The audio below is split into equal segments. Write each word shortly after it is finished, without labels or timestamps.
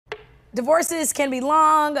Divorces can be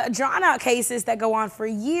long, drawn-out cases that go on for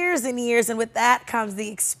years and years, and with that comes the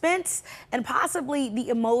expense and possibly the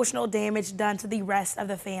emotional damage done to the rest of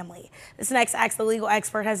the family. This next Ask the Legal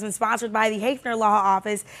Expert has been sponsored by the Haefner Law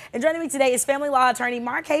Office, and joining me today is family law attorney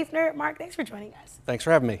Mark Haefner. Mark, thanks for joining us. Thanks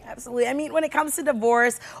for having me. Absolutely. I mean, when it comes to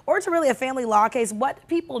divorce or to really a family law case, what do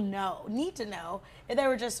people need to know if they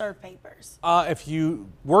were just served papers? If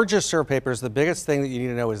you were just served papers, the biggest thing that you need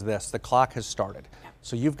to know is this: the clock has started.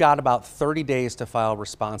 So you've got about 30 days to file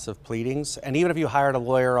responsive pleadings. And even if you hired a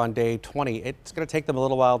lawyer on day 20, it's going to take them a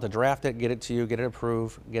little while to draft it, get it to you, get it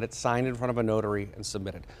approved, get it signed in front of a notary and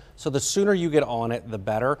submitted. So the sooner you get on it, the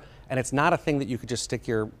better. And it's not a thing that you could just stick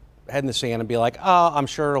your head in the sand and be like, oh, I'm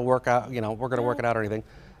sure it'll work out, we're going to work it out or anything.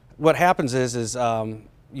 What happens is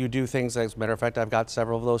you do things, as a matter of fact, I've got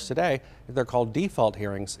several of those today. They're called default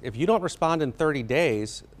hearings. If you don't respond in 30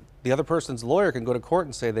 days, the other person's lawyer can go to court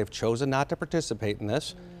and say they've chosen not to participate in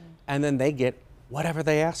this, and then they get whatever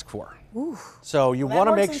they ask for. Ooh. So you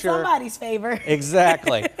want to make sure in somebody's favor.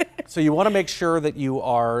 Exactly. So you want to make sure that you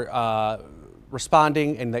are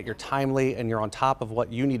responding and that you're timely and you're on top of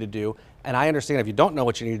what you need to do. And I understand if you don't know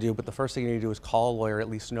what you need to do, but the first thing you need to do is call a lawyer, at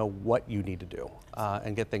least know what you need to do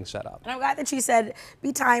and get things set up. And I'm glad that you said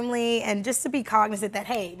be timely and just to be cognizant that,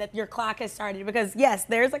 hey, that your clock has started. Because yes,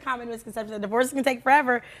 there's a common misconception that divorces can take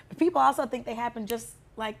forever, but people also think they happen just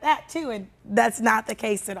like that too, and that's not the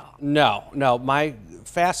case at all. No. My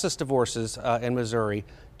fastest divorces in Missouri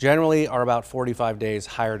generally are about 45 days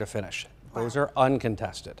higher to finish. Wow. Those are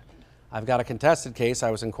uncontested. I've got a contested case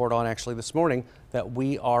I was in court on actually this morning that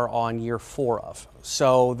we are on year 4 of.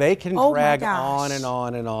 So they can drag on and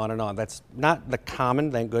on and on and on. That's not the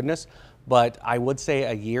common, thank goodness, but I would say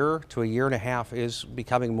a year to a year and a half is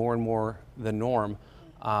becoming more and more the norm.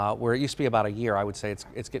 Where it used to be about a year, I would say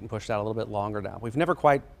it's getting pushed out a little bit longer now. We've never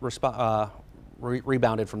quite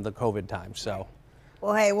rebounded from the COVID time, so.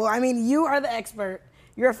 Well, hey, I mean, you are the expert.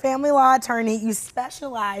 You're a family law attorney. You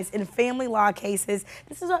specialize in family law cases.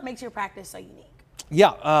 This is what makes your practice so unique.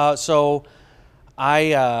 Yeah, so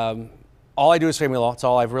all I do is family law. It's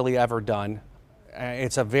all I've really ever done.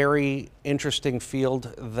 It's a very interesting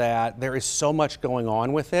field that there is so much going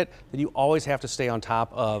on with it that you always have to stay on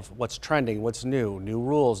top of what's trending, what's new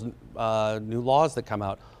rules, new laws that come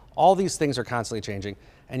out. All these things are constantly changing.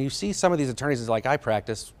 And you see some of these attorneys, like I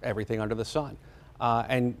practice everything under the sun.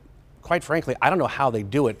 And quite frankly, I don't know how they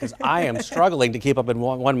do it because I am struggling to keep up in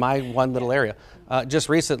my one little area. Just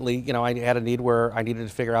recently, I had a need where I needed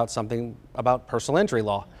to figure out something about personal injury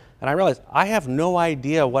law. And I realized I have no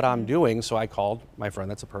idea what I'm doing, so I called my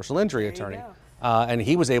friend that's a personal injury attorney. And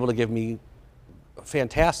he was able to give me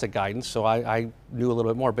fantastic guidance, so I knew a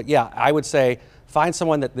little bit more. But yeah, I would say find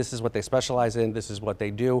someone that this is what they specialize in, this is what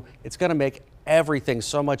they do. It's going to make everything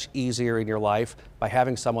so much easier in your life by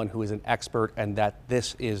having someone who is an expert and that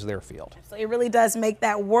this is their field. So it really does make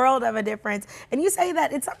that world of a difference. And you say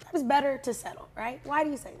that it's sometimes better to settle, right? Why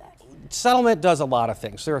do you say that? Settlement does a lot of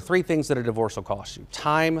things. There are 3 things that a divorce will cost you: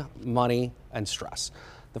 time, money, and stress.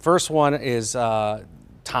 The first one is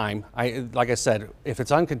time. Like I said, if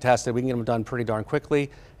it's uncontested, we can get them done pretty darn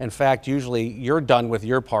quickly. In fact, usually you're done with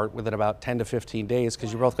your part within about 10 to 15 days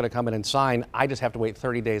because you're both going to come in and sign. I just have to wait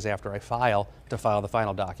 30 days after I file to file the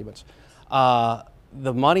final documents.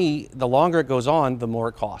 The money, the longer it goes on, the more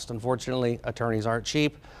it costs. Unfortunately, attorneys aren't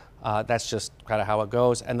cheap. That's just kind of how it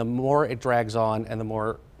goes. And the more it drags on and the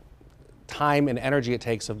more time and energy it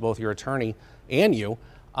takes of both your attorney and you,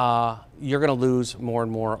 you're going to lose more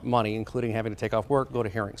and more money, including having to take off work, go to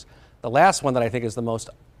hearings. The last one that I think is the most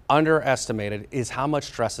underestimated is how much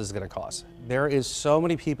stress is going to cause. There is so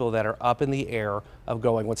many people that are up in the air of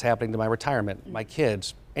going, what's happening to my retirement, my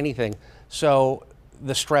kids, anything. So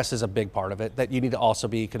the stress is a big part of it that you need to also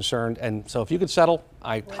be concerned. And so if you could settle,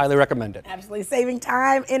 I highly recommend it. Absolutely. Saving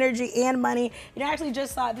time, energy, and money. You actually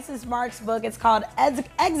just saw, this is Mark's book. It's called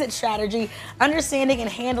Exit Strategy, Understanding and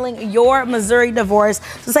Handling Your Missouri Divorce.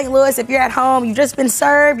 So St. Louis, if you're at home, you've just been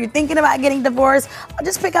served, you're thinking about getting divorced,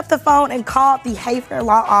 just pick up the phone and call the Haefner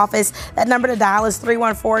Law Office. That number to dial is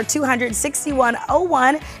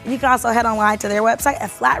 314-200-6101. And you can also head online to their website at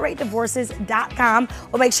flatratedivorces.com.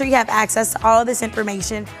 We'll make sure you have access to all of this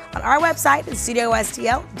information on our website at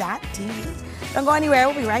studiostl.tv. Don't go anywhere.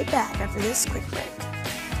 We'll be right back after this quick break.